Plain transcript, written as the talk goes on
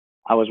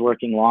I was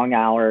working long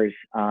hours,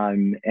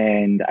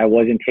 and I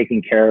wasn't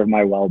taking care of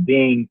my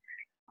well-being.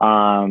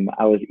 I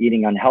was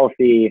eating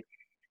unhealthy.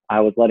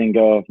 I was letting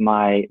go of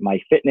my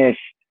fitness,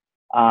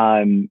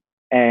 and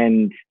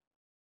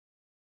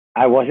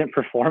I wasn't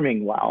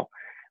performing well.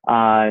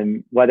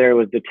 Whether it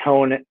was the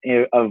tone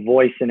of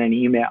voice in an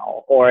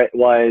email, or it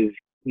was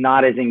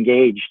not as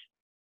engaged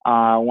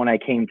when I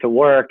came to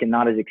work, and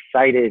not as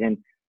excited.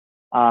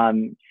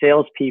 And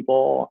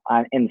salespeople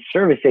and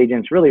service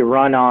agents really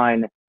run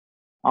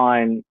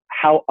on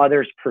how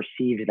others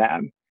perceive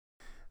them.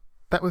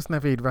 That was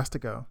Naveed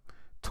Rastegar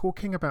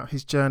talking about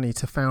his journey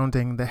to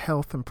founding the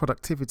health and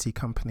productivity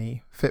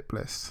company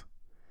Fitbliss.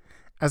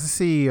 As a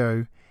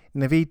CEO,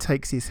 Naveed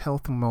takes his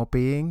health and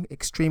well-being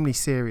extremely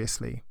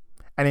seriously.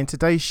 And in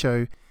today's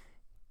show,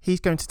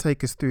 he's going to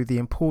take us through the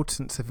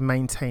importance of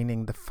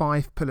maintaining the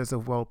 5 pillars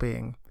of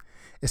well-being,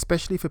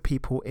 especially for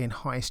people in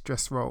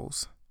high-stress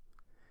roles.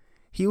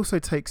 He also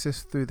takes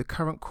us through the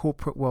current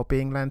corporate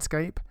well-being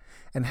landscape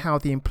and how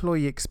the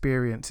employee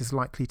experience is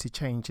likely to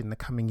change in the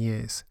coming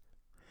years.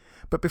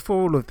 But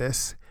before all of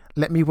this,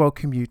 let me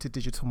welcome you to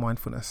Digital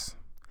Mindfulness.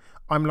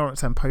 I'm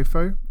Lawrence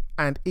Ampofo,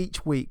 and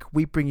each week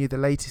we bring you the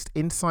latest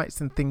insights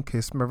and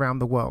thinkers from around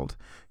the world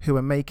who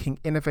are making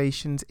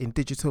innovations in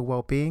digital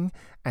well-being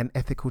and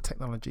ethical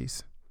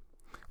technologies.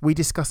 We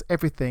discuss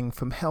everything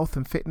from health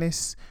and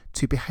fitness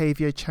to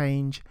behavior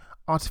change,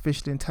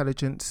 artificial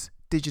intelligence,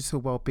 digital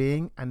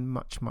well-being, and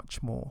much,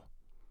 much more.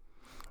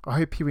 I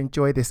hope you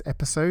enjoy this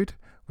episode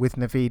with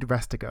Naveed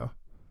Rastegar.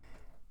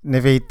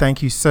 Naveed,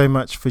 thank you so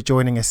much for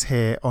joining us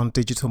here on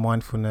Digital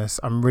Mindfulness.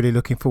 I'm really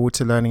looking forward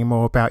to learning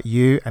more about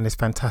you and this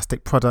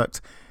fantastic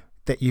product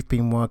that you've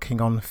been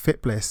working on,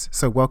 Fitbliss.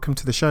 So welcome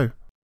to the show.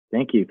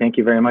 Thank you. Thank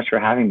you very much for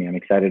having me. I'm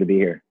excited to be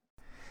here.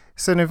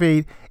 So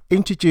Naveed,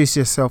 introduce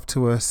yourself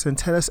to us and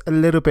tell us a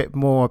little bit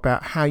more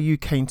about how you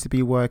came to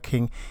be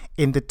working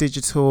in the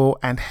digital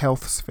and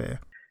health sphere.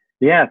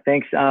 Yeah,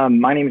 thanks.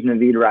 My name is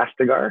Naveed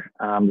Rastegar.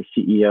 I'm the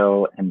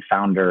CEO and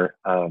founder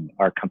of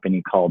our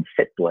company called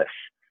Fitbliss.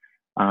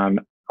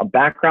 A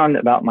background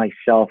about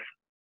myself: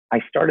 I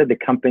started the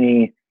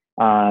company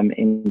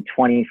in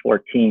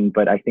 2014,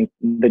 but I think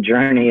the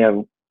journey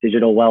of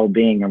digital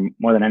well-being, or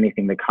more than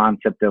anything, the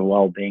concept of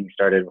well-being,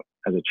 started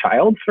as a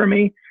child for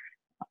me.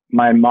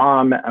 My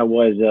mom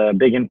was a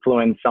big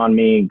influence on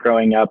me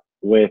growing up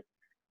with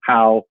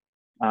how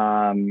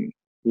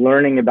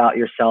learning about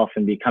yourself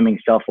and becoming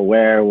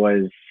self-aware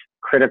was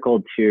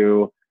critical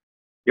to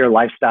your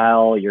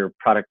lifestyle, your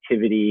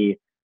productivity,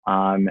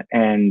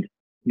 and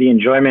the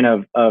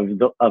enjoyment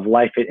of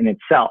life in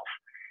itself.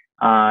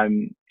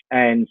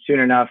 And soon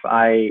enough,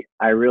 I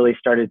really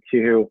started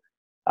to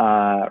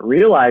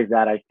realize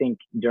that. I think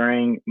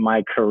during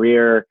my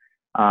career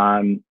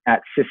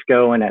at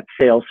Cisco and at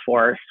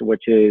Salesforce,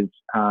 which is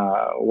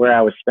where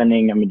I was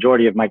spending a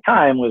majority of my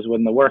time, was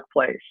in the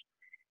workplace.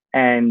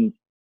 And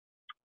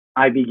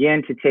I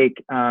began to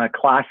take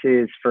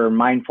classes for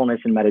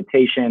mindfulness and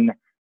meditation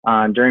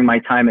during my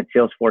time at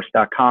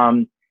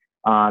Salesforce.com.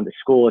 The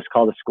school is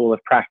called the School of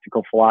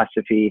Practical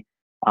Philosophy.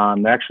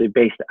 They're actually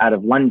based out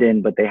of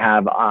London, but they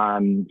have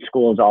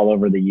schools all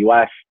over the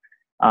US.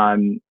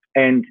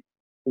 And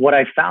what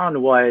I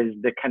found was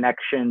the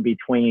connection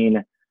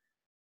between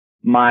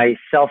my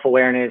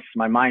self-awareness,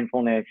 my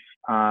mindfulness,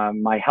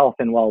 my health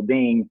and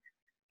well-being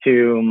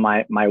to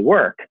my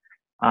work.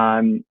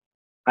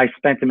 I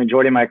spent the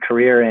majority of my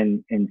career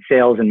in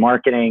sales and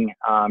marketing,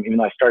 even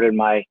though I started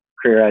my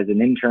career as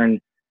an intern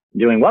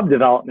doing web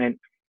development.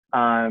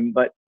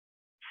 But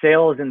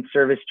sales and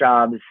service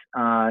jobs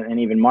and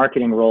even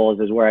marketing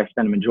roles is where I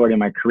spent the majority of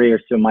my career.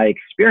 So my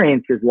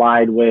experiences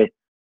lied with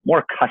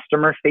more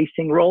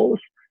customer-facing roles.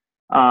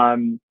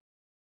 And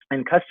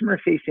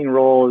customer-facing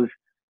roles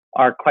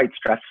are quite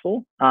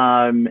stressful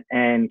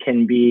and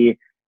can be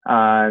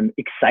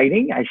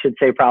exciting, I should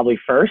say, probably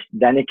first.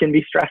 Then it can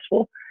be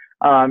stressful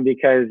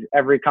because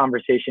every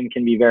conversation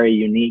can be very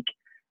unique.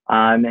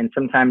 And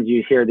sometimes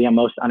you hear the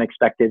most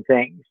unexpected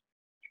things.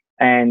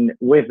 And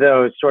with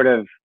those sort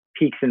of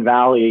peaks and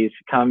valleys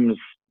comes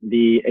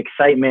the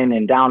excitement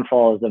and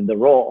downfalls of the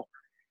role.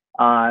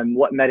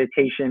 What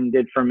meditation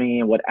did for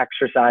me, what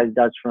exercise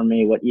does for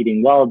me, what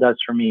eating well does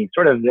for me,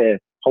 sort of the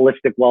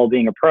holistic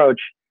well-being approach,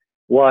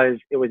 was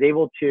it was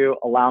able to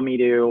allow me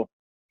to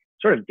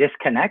sort of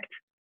disconnect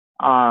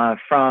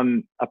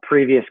from a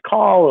previous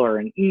call or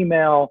an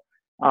email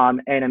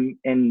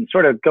and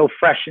sort of go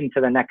fresh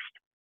into the next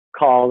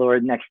call or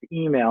next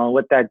email. And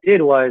what that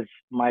did was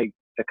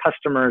the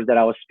customers that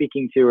I was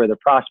speaking to, or the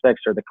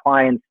prospects or the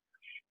clients,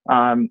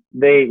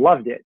 they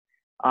loved it.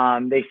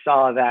 They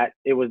saw that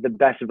it was the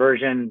best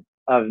version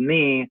of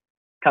me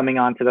coming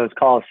onto those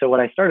calls. So what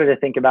I started to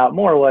think about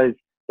more was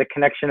the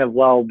connection of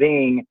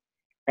well-being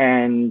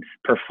and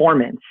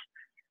performance.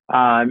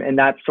 And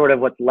that's sort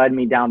of what led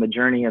me down the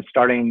journey of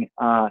starting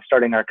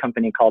our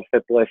company called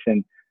Fitbliss.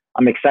 And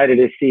I'm excited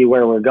to see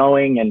where we're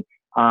going, and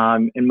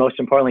most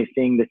importantly,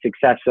 seeing the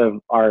success of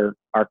our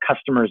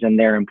customers and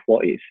their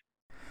employees.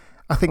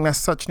 I think that's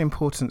such an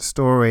important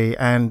story,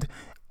 and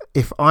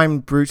if I'm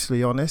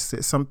brutally honest,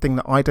 it's something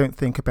that I don't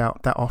think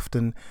about that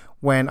often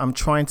when I'm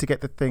trying to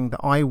get the thing that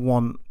I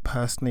want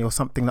personally or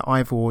something that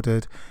I've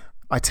ordered.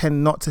 I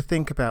tend not to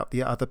think about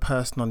the other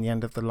person on the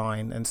end of the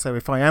line. And so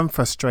if I am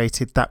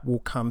frustrated, that will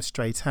come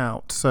straight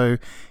out. So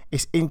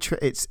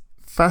it's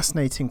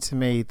fascinating to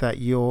me that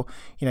you're,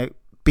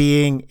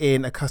 being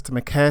in a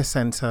customer care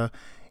center,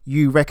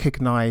 you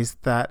recognize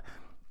that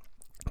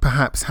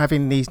perhaps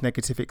having these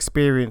negative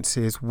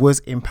experiences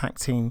was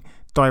impacting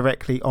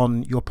directly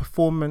on your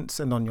performance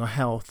and on your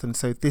health. And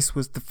so this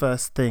was the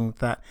first thing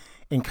that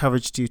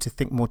encouraged you to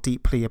think more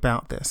deeply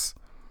about this.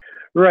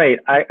 Right.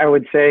 I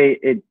would say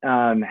it.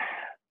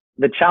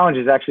 The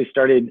challenges actually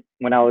started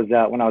when I was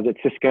at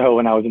Cisco,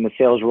 when I was in the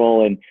sales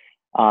role, and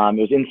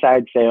it was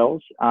inside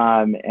sales.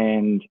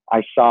 And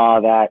I saw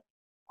that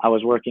I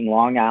was working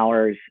long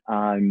hours,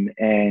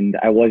 and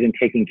I wasn't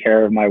taking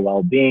care of my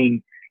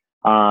well-being.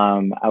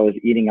 I was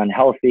eating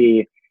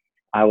unhealthy.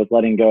 I was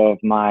letting go of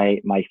my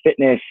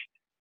fitness,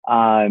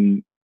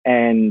 and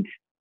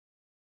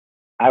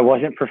I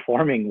wasn't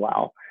performing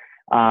well.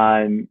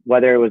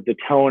 Whether it was the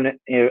tone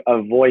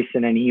of voice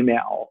in an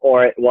email,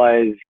 or it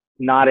was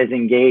not as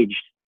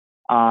engaged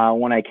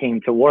when I came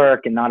to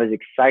work and not as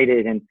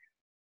excited.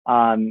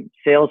 And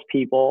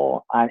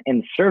salespeople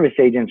and service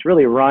agents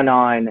really run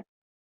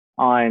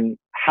on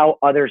how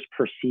others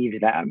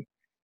perceive them.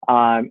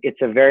 It's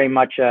a very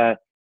much a,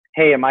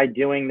 hey, am I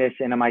doing this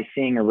and am I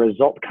seeing a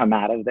result come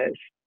out of this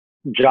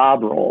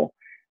job role?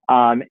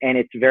 And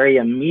it's very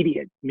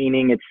immediate,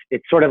 meaning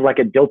it's sort of like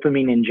a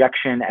dopamine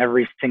injection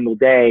every single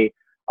day.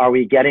 Are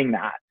we getting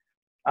that?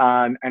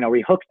 And are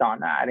we hooked on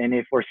that? And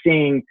if we're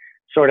seeing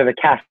sort of a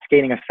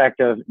cascading effect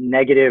of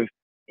negative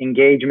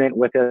engagement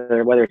with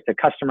whether it's a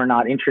customer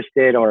not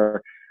interested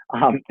or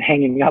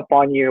hanging up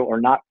on you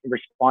or not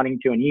responding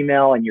to an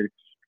email,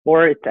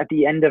 or it's at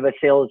the end of a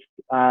sales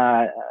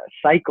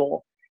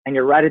cycle and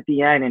you're right at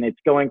the end and it's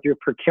going through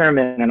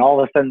procurement and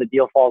all of a sudden the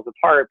deal falls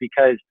apart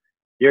because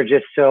you're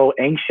just so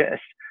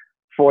anxious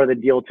for the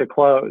deal to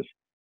close.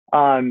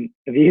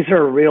 These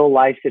are real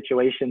life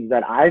situations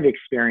that I've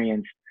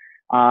experienced,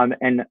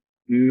 and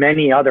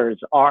many others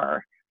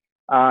are.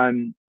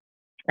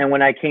 And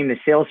when I came to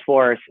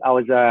Salesforce, I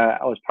was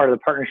part of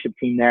the partnership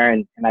team there,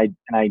 and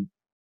I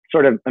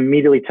sort of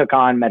immediately took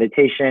on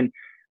meditation,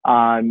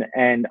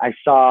 and I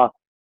saw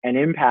an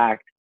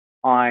impact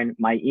on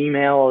my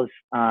emails,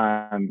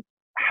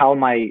 how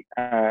my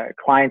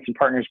clients and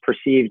partners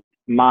perceived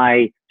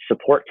my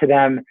support to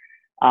them,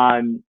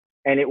 and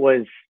it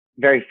was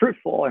very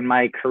fruitful, and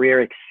my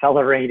career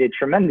accelerated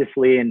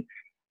tremendously, and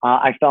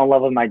I fell in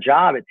love with my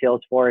job at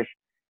Salesforce,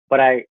 but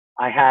I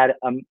had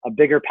a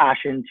bigger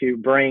passion to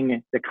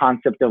bring the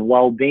concept of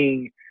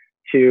well-being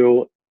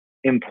to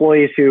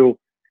employees who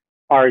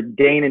are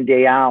day in and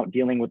day out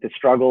dealing with the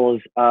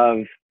struggles of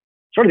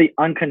sort of the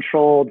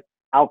uncontrolled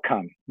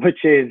outcome,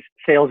 which is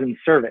sales and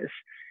service.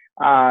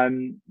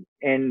 And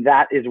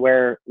that is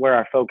where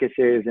our focus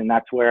is. And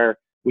that's where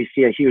we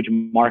see a huge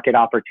market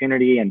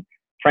opportunity. And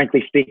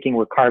frankly speaking,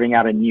 we're carving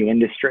out a new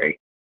industry.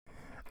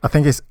 I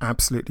think it's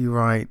absolutely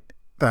right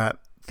that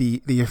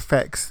the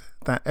effects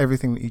that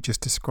everything that you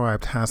just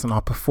described has on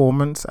our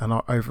performance and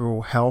our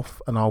overall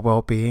health and our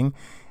well-being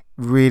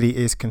really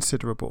is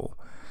considerable.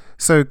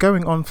 So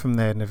going on from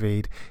there,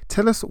 Naveed,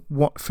 tell us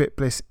what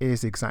FitBliss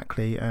is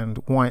exactly and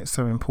why it's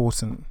so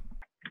important.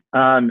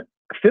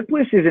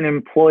 FitBliss is an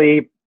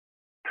employee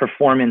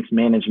performance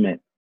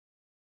management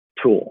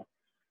tool.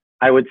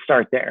 I would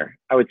start there.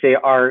 I would say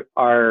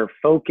our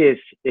focus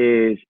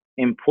is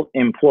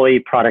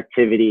employee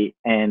productivity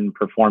and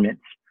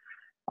performance.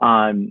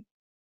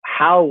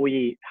 How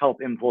we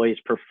help employees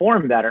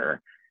perform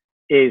better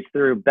is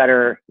through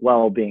better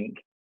well-being.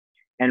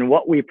 And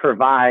what we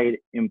provide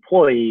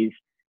employees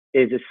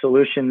is a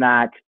solution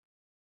that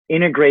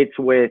integrates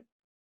with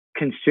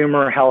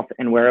consumer health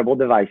and wearable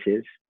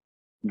devices,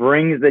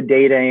 brings the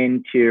data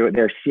into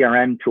their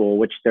CRM tool,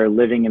 which they're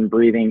living and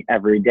breathing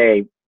every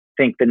day.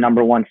 Think the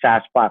number one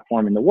SaaS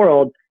platform in the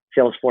world,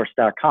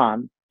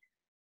 Salesforce.com,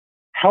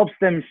 helps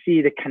them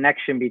see the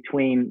connection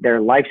between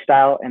their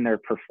lifestyle and their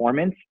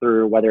performance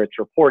through whether it's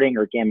reporting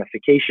or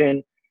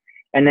gamification,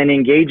 and then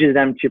engages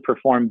them to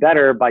perform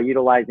better by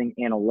utilizing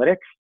analytics,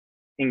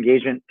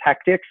 engagement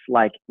tactics,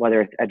 like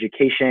whether it's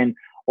education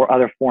or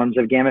other forms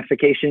of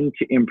gamification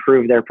to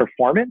improve their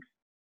performance.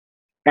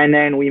 And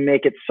then we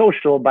make it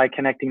social by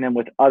connecting them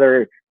with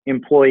other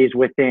employees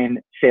within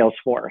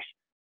Salesforce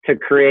to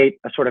create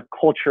a sort of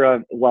culture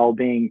of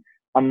well-being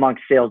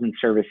amongst sales and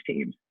service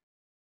teams.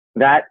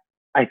 That,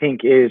 I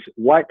think, is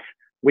what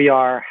we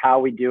are, how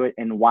we do it,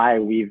 and why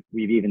we've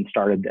even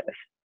started this.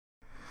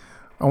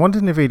 I wonder,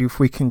 Naveed, if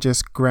we can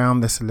just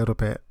ground this a little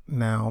bit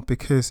now,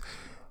 because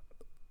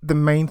the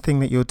main thing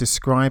that you're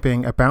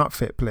describing about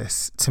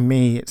FitBliss, to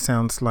me, it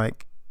sounds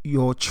like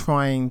you're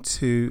trying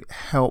to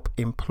help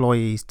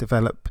employees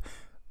develop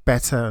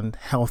better and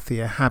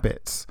healthier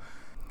habits.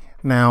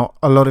 Now,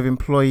 a lot of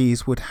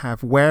employees would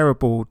have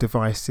wearable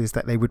devices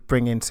that they would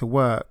bring into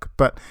work,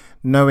 but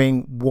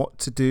knowing what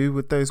to do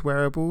with those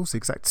wearables,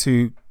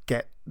 to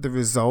get the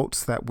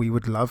results that we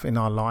would love in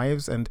our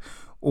lives, and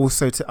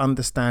also to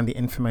understand the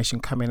information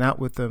coming out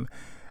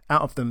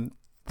of them,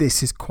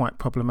 this is quite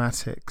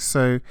problematic.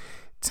 So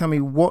tell me,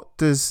 what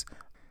does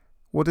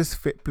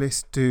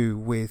FitBliss do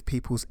with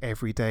people's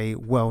everyday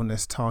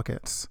wellness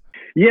targets?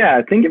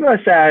 Yeah, think of us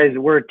as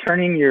we're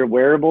turning your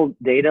wearable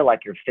data,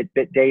 like your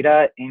Fitbit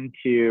data,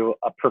 into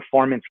a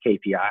performance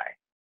KPI.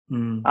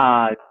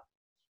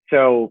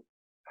 So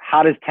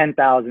how does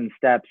 10,000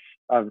 steps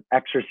of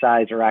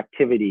exercise or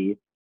activity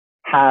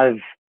have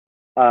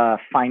a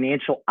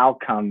financial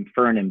outcome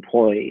for an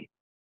employee?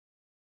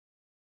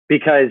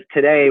 Because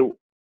today,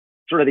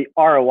 sort of the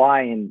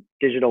ROI in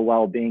digital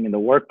well-being in the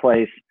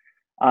workplace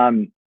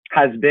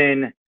has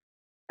been,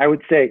 I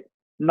would say,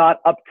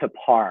 not up to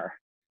par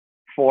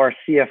for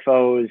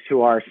CFOs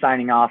who are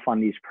signing off on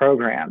these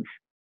programs.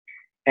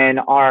 And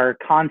our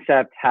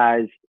concept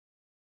has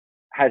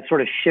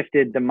sort of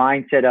shifted the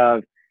mindset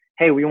of,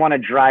 hey, we want to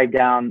drive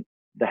down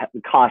the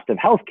cost of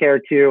healthcare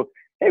to,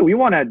 hey, we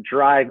want to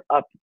drive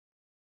up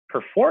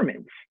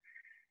performance.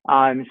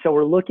 So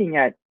we're looking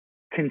at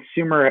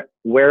consumer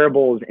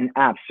wearables and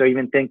apps. So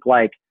even think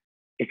like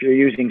if you're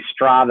using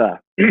Strava,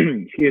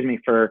 excuse me,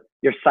 for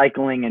your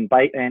cycling and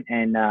bike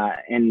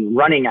and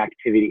running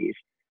activities,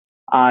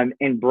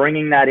 and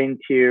bringing that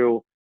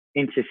into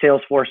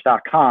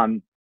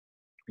Salesforce.com,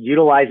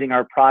 utilizing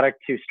our product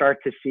to start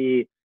to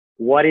see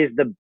what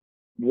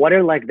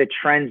are like the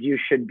trends you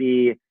should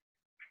be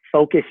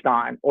focused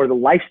on, or the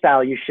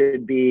lifestyle you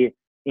should be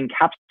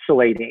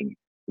encapsulating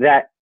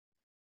that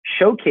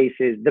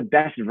showcases the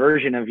best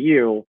version of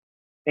you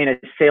in a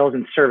sales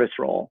and service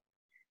role.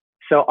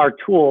 So our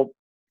tool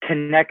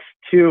connects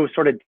two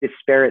sort of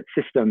disparate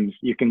systems,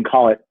 you can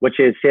call it, which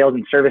is sales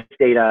and service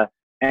data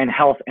and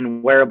health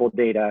and wearable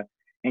data,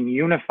 and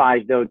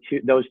unifies those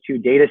two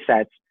data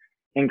sets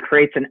and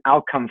creates an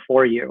outcome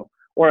for you,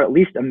 or at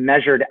least a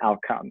measured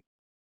outcome.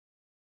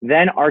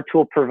 Then our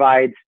tool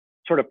provides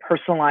sort of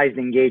personalized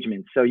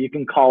engagement. So you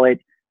can call it,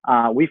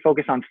 we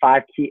focus on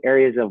 5 key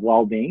areas of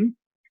well-being: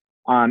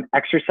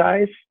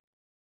 exercise,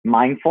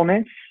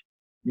 mindfulness,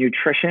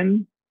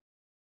 nutrition,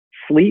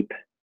 sleep,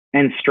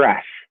 and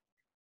stress.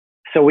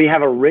 So we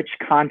have a rich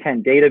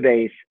content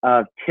database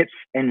of tips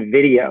and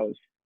videos,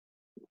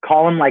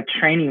 call them like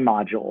training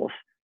modules,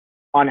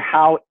 on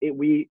how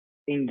we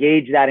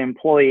engage that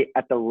employee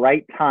at the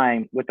right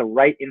time with the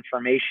right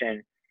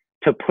information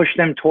to push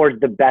them towards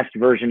the best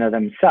version of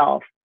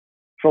themselves.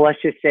 So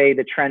let's just say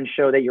the trends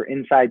show that your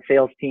inside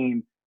sales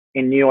team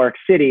in New York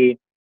City,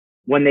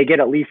 when they get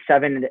at least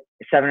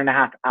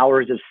 7.5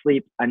 hours of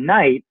sleep a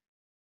night,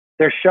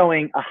 they're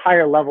showing a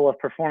higher level of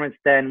performance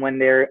than when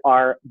they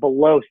are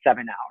below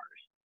 7 hours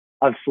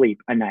of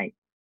sleep a night.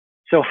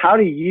 So how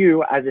do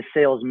you, as a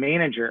sales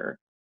manager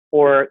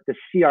or the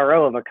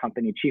CRO of a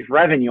company, chief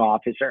revenue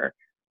officer,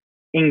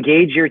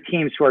 engage your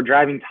teams who are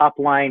driving top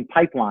line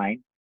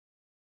pipeline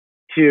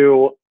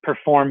to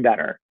perform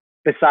better,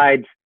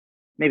 besides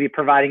maybe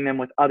providing them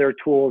with other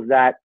tools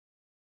that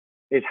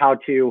is how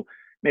to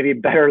maybe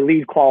better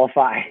lead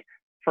qualify,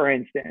 for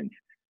instance?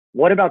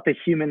 What about the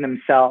human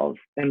themselves,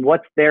 and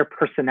what's their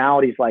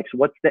personalities like? So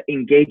what's the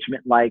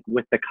engagement like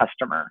with the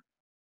customer?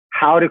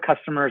 How do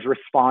customers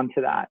respond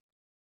to that?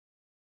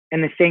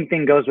 And the same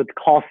thing goes with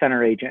call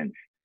center agents.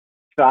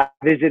 So I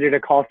visited a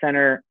call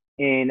center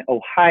in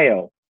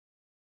Ohio,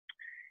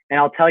 and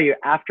I'll tell you,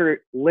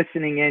 after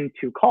listening in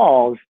to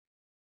calls,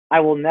 I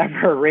will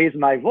never raise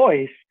my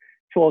voice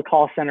to a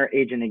call center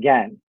agent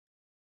again.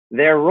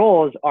 Their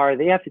roles are,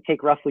 they have to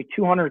take roughly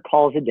 200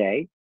 calls a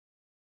day,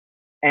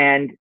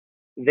 and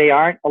they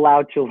aren't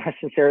allowed to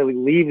necessarily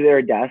leave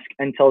their desk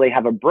until they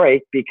have a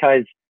break,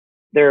 because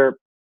they're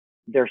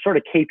sort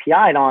of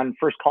KPI'd on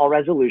first call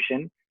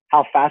resolution,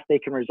 how fast they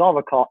can resolve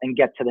a call and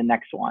get to the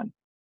next one.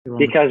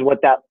 Because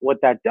what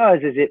that does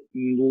is it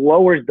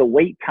lowers the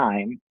wait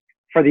time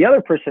for the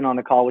other person on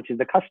the call, which is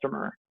the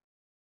customer.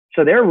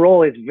 So their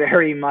role is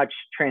very much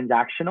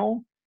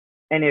transactional.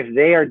 And if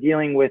they are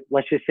dealing with,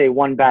 let's just say,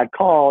 one bad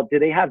call, do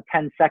they have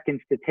 10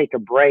 seconds to take a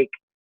break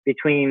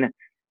between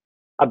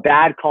a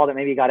bad call that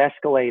maybe got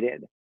escalated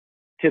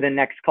to the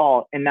next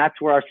call? And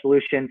that's where our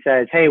solution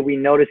says, hey, we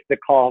noticed the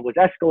call was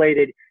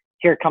escalated.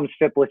 Here comes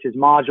FitBliss's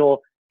module.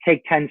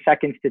 Take 10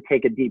 seconds to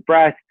take a deep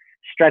breath,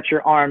 stretch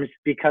your arms,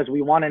 because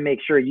we want to make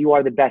sure you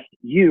are the best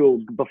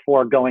you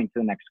before going to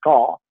the next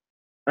call.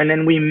 And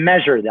then we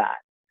measure that.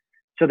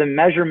 So the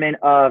measurement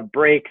of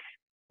breaks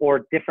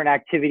or different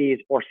activities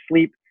or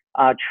sleep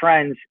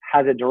trends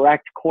has a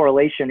direct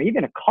correlation,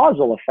 even a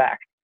causal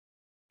effect,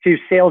 to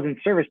sales and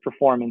service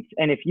performance.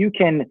 And if you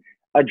can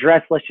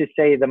address, let's just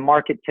say the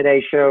market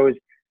today shows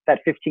that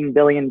 $15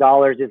 billion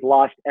is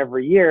lost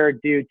every year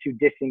due to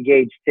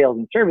disengaged sales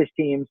and service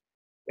teams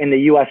in the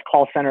US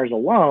call centers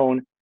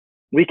alone,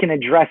 we can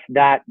address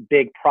that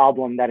big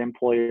problem that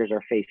employers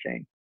are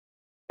facing.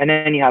 And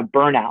then you have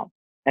burnout,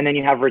 and then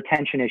you have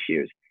retention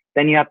issues.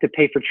 Then you have to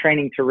pay for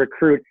training to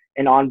recruit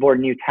and onboard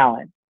new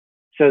talent.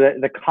 So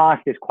the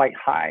cost is quite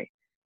high.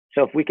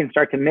 So if we can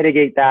start to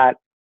mitigate that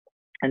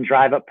and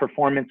drive up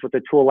performance with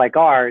a tool like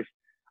ours,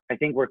 I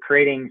think we're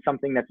creating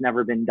something that's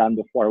never been done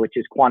before, which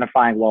is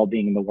quantifying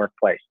well-being in the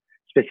workplace,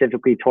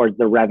 specifically towards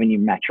the revenue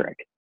metric.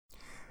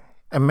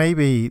 And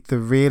maybe the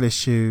real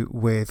issue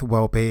with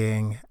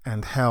well-being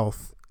and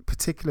health,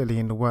 particularly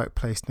in the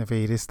workplace,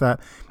 Naveed, is that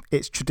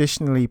it's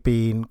traditionally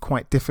been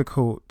quite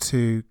difficult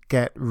to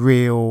get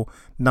real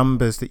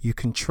numbers that you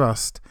can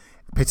trust,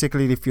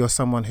 particularly if you're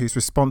someone who's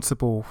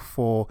responsible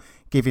for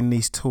giving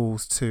these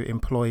tools to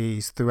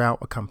employees throughout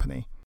a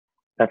company.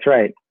 That's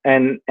right.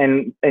 And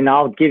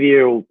I'll give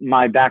you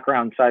my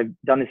background. So I've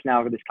done this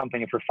now with this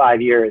company for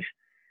 5 years.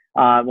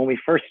 When we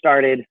first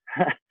started,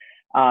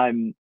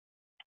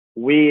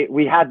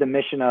 we had the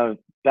mission of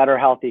better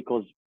health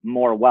equals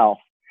more wealth.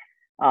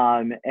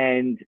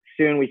 And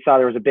soon we saw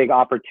there was a big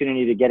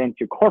opportunity to get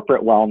into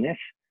corporate wellness.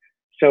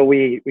 So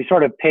we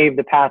sort of paved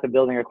the path of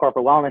building a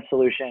corporate wellness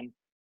solution.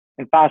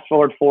 And fast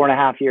forward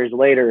 4.5 years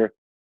later,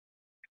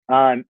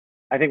 I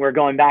think we're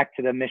going back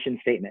to the mission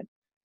statement,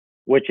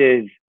 which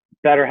is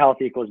better health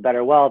equals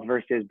better wealth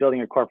versus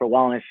building a corporate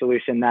wellness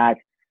solution that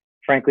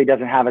frankly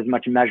doesn't have as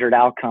much measured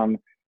outcome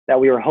that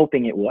we were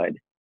hoping it would.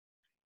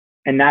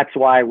 And that's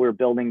why we're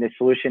building this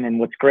solution. And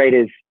what's great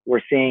is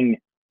we're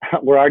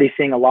already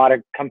seeing a lot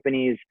of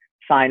companies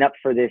sign up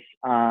for this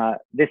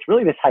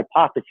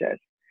hypothesis,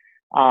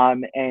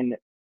 and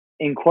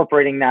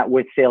incorporating that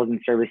with sales and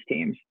service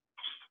teams.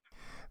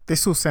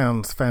 This all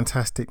sounds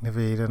fantastic,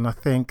 Naveed, and I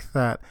think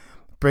that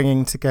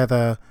bringing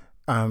together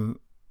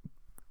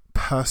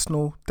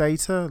personal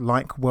data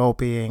like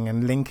well-being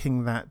and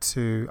linking that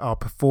to our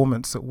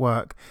performance at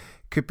work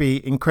could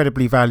be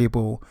incredibly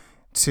valuable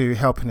to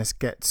helping us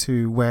get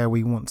to where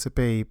we want to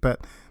be.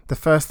 But the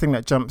first thing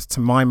that jumps to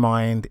my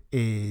mind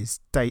is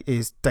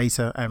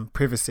data and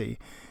privacy.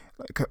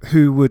 Like,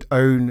 who would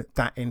own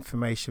that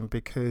information?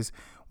 Because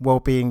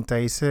well-being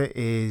data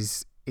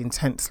is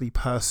intensely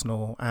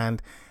personal,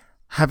 and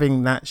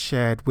having that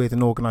shared with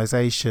an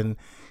organization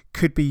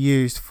could be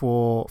used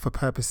for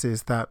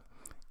purposes that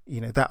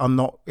are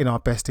not in our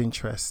best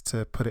interest,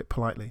 to put it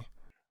politely.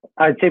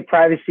 I'd say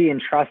privacy and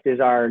trust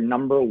is our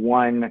number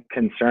one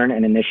concern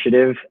and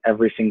initiative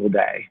every single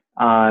day.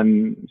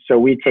 So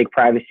we take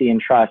privacy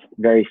and trust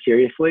very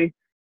seriously.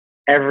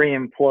 Every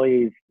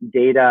employee's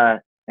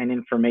data and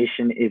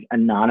information is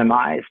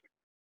anonymized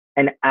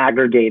and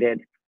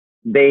aggregated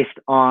based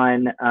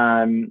on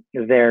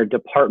their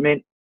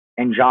department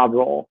and job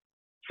role.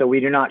 So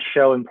we do not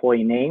show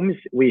employee names.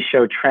 We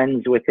show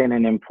trends within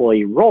an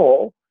employee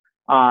role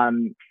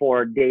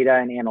for data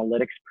and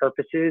analytics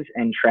purposes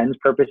and trends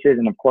purposes,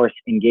 and of course,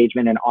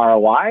 engagement and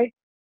ROI.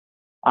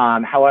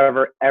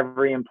 However,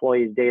 every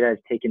employee's data is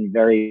taken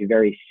very,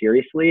 very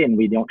seriously, and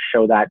we don't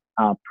show that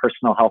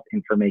personal health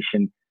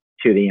information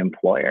to the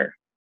employer.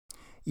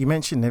 You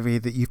mentioned,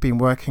 Naveed, that you've been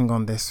working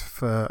on this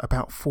for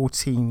about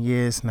 14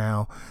 years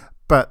now,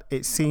 but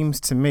it seems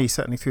to me,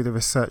 certainly through the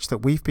research that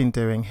we've been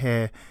doing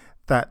here,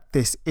 that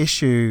this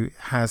issue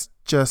has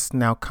just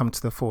now come to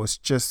the fore. It's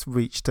just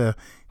reached a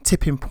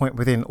tipping point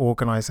within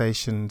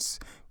organizations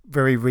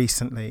very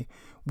recently.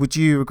 Would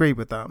you agree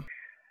with that?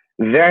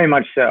 Very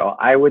much so.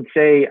 I would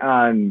say,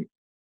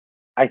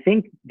 I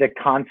think the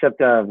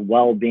concept of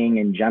well-being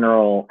in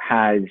general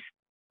has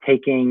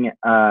taken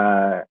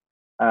more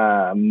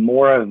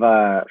of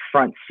a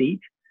front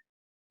seat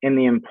in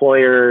the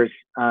employer's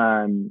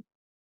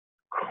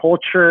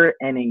culture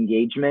and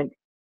engagement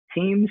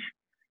teams.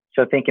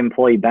 So I think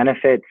employee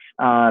benefits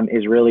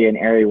is really an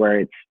area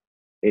where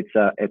it's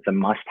a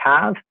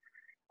must-have.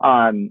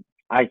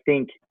 I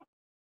think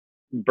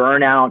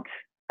burnout,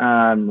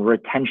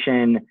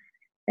 retention,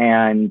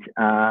 and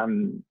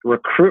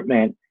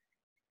recruitment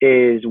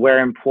is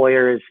where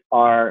employers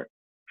are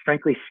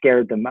frankly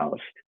scared the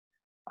most.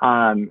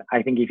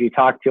 I think if you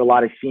talk to a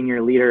lot of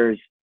senior leaders,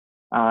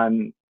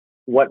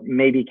 what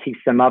maybe keeps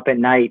them up at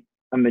night,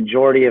 a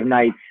majority of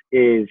nights,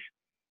 is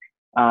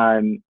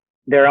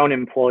their own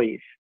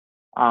employees.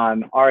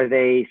 Are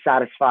they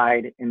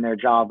satisfied in their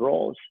job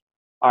roles?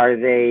 Are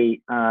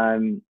they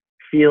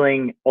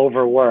feeling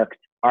overworked?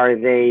 Are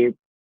they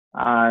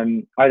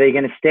going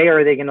to stay, or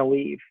are they going to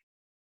leave?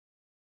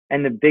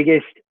 And the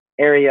biggest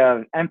area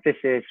of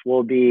emphasis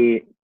will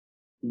be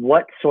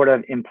what sort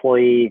of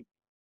employee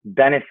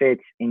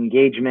benefits,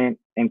 engagement,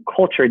 and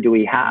culture do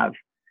we have?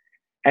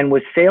 And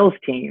with sales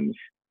teams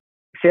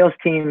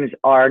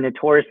are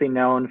notoriously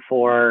known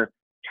for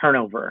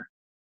turnover,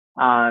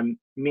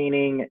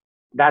 meaning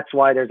that's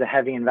why there's a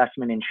heavy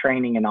investment in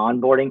training and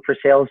onboarding for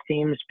sales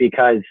teams,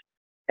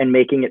 and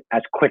making it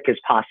as quick as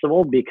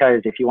possible.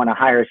 Because if you want to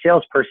hire a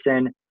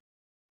salesperson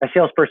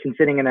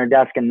sitting in their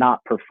desk and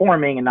not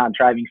performing and not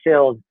driving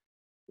sales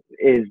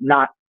is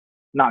not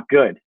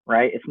good,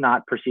 right? It's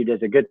not perceived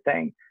as a good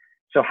thing.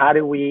 So how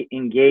do we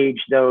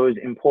engage those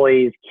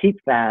employees, keep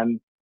them,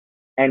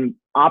 and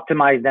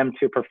optimize them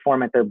to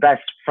perform at their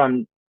best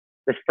from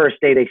the first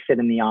day they sit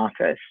in the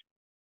office?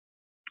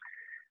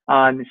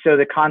 So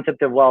the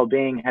concept of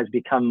well-being has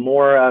become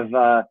more of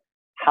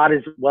how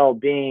does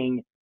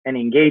well-being and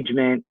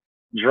engagement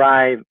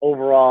drive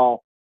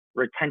overall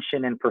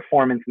retention and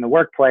performance in the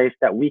workplace,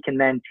 that we can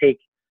then take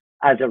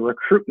as a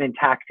recruitment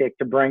tactic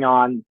to bring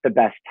on the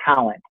best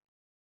talent.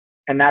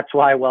 And that's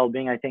why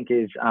well-being, I think,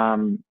 is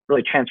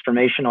really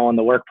transformational in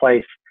the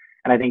workplace.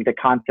 And I think the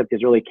concept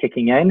is really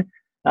kicking in.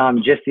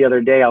 Just the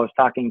other day, I was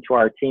talking to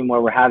our team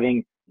where we're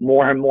having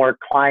more and more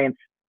clients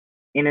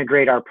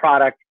integrate our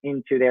product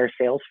into their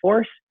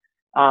Salesforce,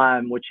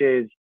 which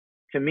is,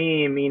 to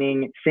me,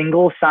 meaning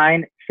single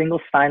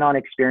sign-on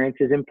experience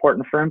is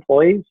important for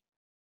employees.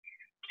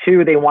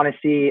 2, they want to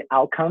see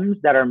outcomes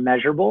that are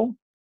measurable.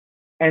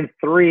 And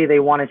 3, they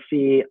want to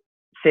see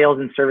sales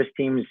and service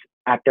teams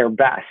at their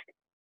best.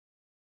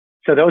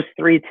 So those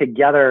 3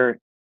 together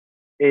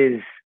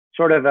is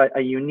sort of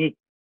a unique,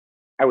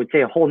 I would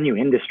say, a whole new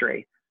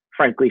industry,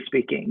 frankly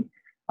speaking.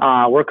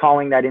 We're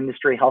calling that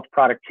industry health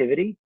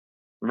productivity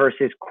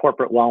versus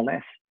corporate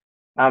wellness,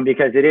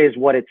 because it is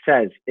what it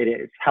says it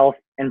is, health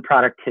and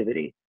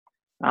productivity.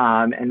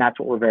 And that's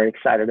what we're very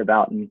excited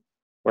about. And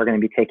we're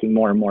going to be taking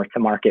more and more to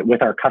market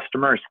with our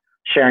customers,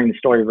 sharing the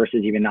story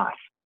versus even us.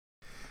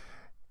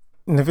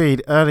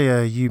 Naveed,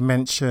 earlier you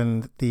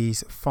mentioned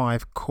these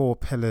 5 core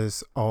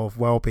pillars of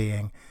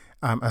well-being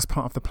as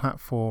part of the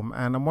platform.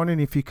 And I'm wondering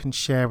if you can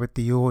share with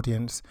the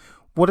audience,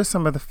 what are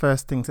some of the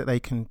first things that they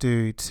can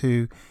do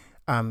to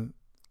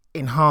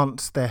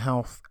enhance their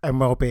health and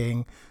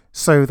well-being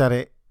so that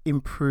it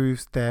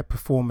improves their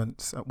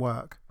performance at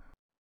work?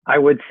 I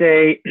would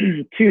say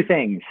 2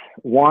 things.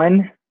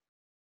 1,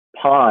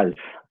 pause.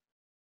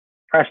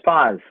 Press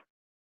pause.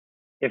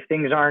 If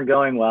things aren't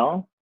going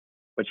well,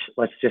 which,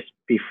 let's just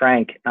be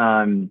frank,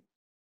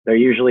 there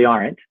usually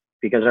aren't,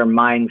 because our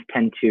minds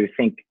tend to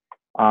think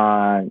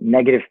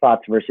negative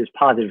thoughts versus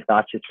positive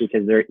thoughts, just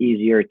because they're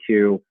easier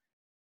to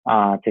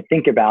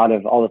think about,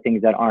 of all the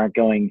things that aren't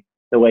going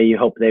the way you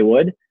hope they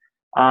would.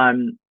 I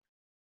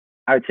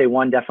would say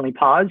 1, definitely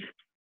pause.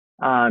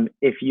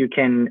 If you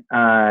can,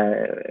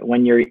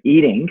 when you're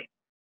eating,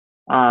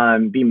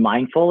 be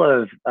mindful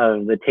of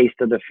the taste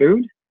of the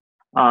food.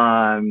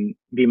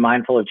 Be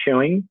mindful of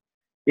chewing.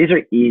 These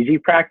are easy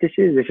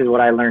practices. This is what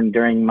I learned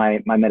during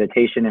my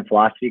meditation and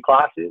philosophy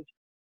classes.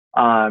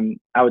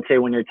 I would say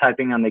when you're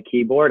typing on the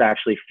keyboard,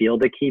 actually feel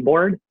the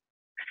keyboard,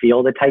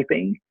 feel the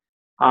typing.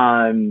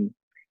 And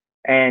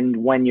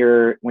when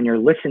you're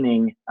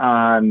listening,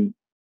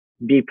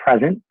 be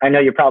present. I know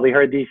you probably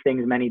heard these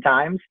things many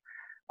times,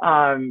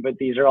 but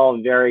these are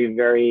all very,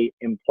 very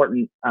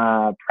important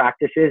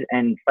practices,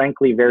 and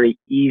frankly, very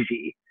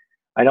easy.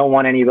 I don't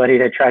want anybody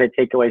to try to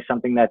take away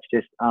something that's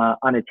just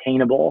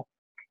unattainable,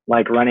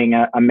 like running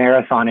a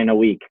marathon in a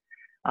week.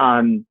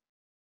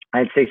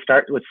 I'd say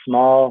start with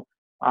small,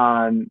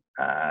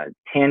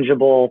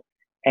 tangible,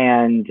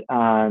 and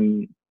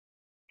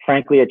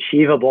frankly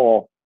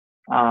achievable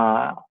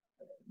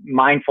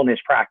mindfulness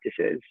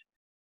practices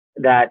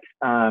that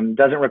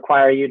doesn't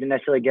require you to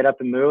necessarily get up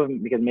and move,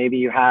 because maybe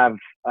you have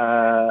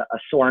a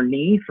sore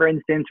knee, for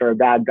instance, or a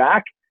bad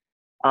back.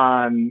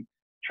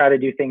 Try to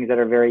do things that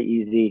are very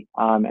easy.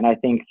 And I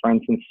think, for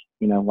instance,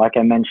 like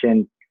I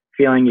mentioned,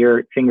 feeling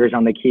your fingers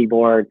on the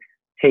keyboard,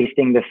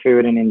 tasting the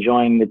food and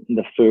enjoying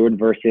the food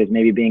versus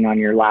maybe being on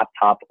your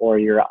laptop or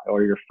your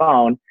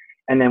phone.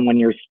 And then when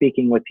you're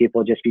speaking with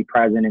people, just be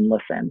present and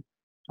listen.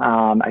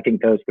 I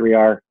think those 3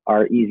 are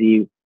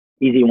easy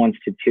ones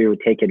to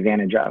take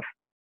advantage of.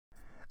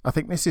 I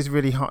think this is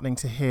really heartening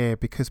to hear,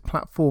 because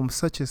platforms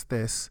such as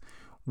this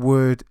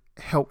would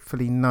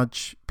helpfully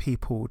nudge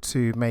people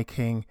to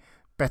making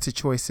better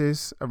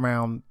choices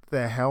around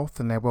their health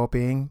and their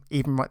well-being,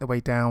 even right the way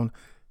down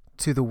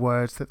to the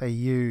words that they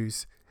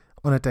use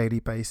on a daily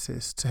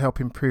basis to help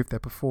improve their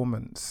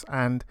performance.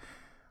 And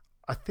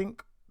I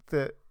think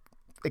that,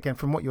 again,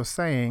 from what you're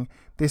saying,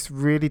 this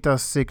really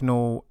does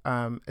signal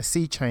a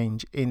sea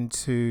change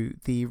into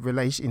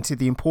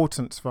the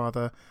importance,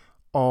 rather,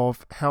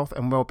 of health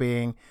and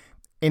well-being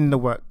in the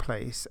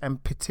workplace,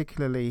 and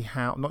particularly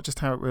not just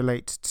how it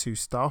relates to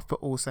staff, but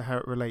also how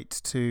it relates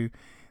to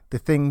the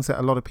things that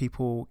a lot of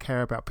people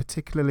care about,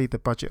 particularly the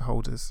budget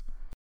holders.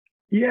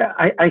 Yeah,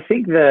 I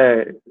think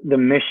the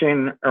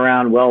mission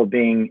around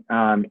well-being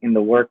in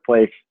the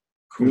workplace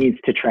needs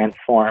to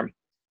transform.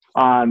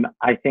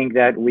 I think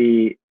that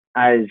we,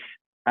 as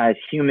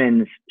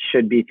humans,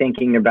 should be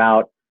thinking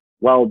about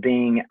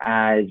well-being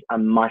as a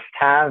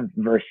must-have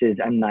versus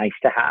a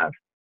nice-to-have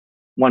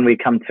when we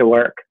come to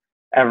work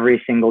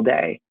every single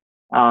day.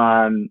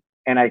 And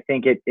I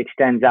think it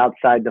extends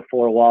outside the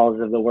 4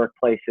 walls of the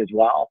workplace as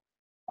well,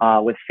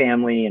 with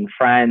family and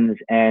friends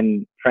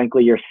and,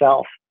 frankly,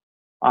 yourself.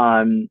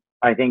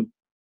 I think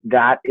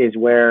that is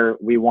where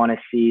we want to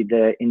see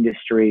the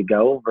industry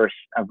go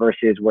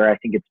versus where I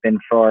think it's been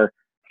for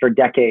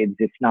decades.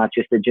 It's not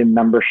just a gym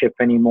membership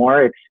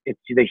anymore. It's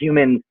the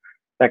humans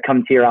that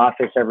come to your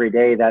office every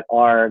day that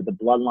are the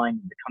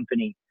bloodline of the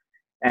company.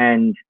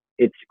 And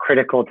it's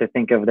critical to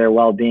think of their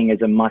well-being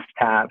as a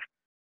must-have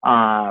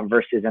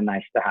versus a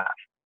nice-to-have.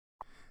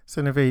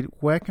 So Naveed,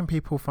 where can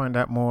people find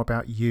out more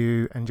about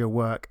you and your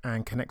work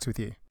and connect with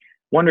you?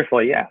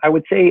 Wonderful. Yeah, I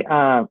would say,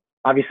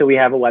 obviously we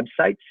have a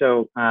website,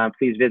 so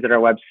please visit our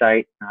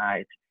website.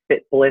 It's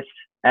Fitbliss,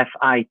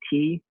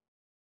 FITBLI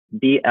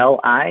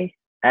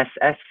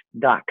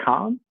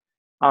fitblissss.com.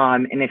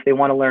 And if they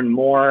want to learn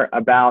more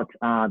about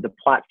the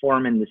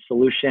platform and the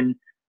solution,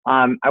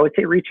 I would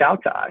say reach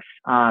out to us.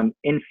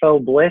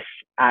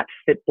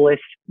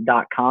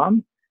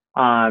 Infobliss@fitbliss.com.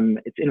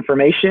 It's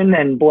information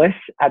and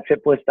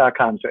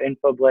bliss@fitbliss.com. So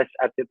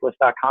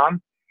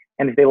infobliss@fitbliss.com.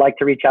 And if they like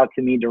to reach out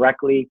to me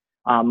directly,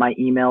 my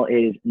email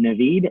is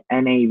Navid,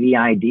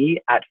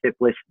 Navid,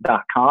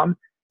 @fitbliss.com.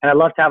 And I'd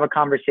love to have a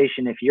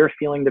conversation if you're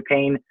feeling the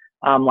pain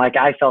like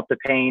I felt the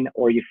pain,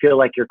 or you feel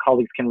like your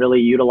colleagues can really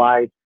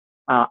utilize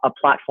a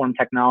platform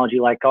technology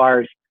like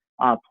ours.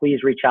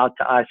 Please reach out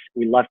to us.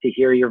 We love to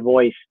hear your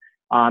voice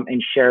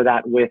and share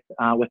that with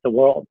the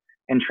world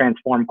and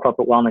transform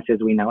corporate wellness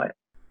as we know it.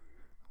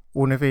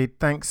 Well, Navid,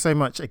 thanks so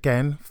much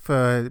again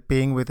for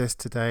being with us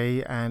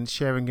today and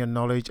sharing your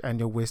knowledge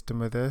and your wisdom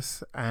with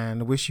us,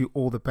 and wish you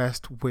all the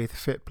best with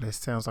FitBliss.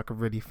 Sounds like a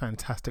really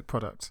fantastic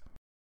product.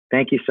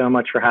 Thank you so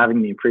much for having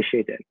me.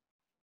 Appreciate it.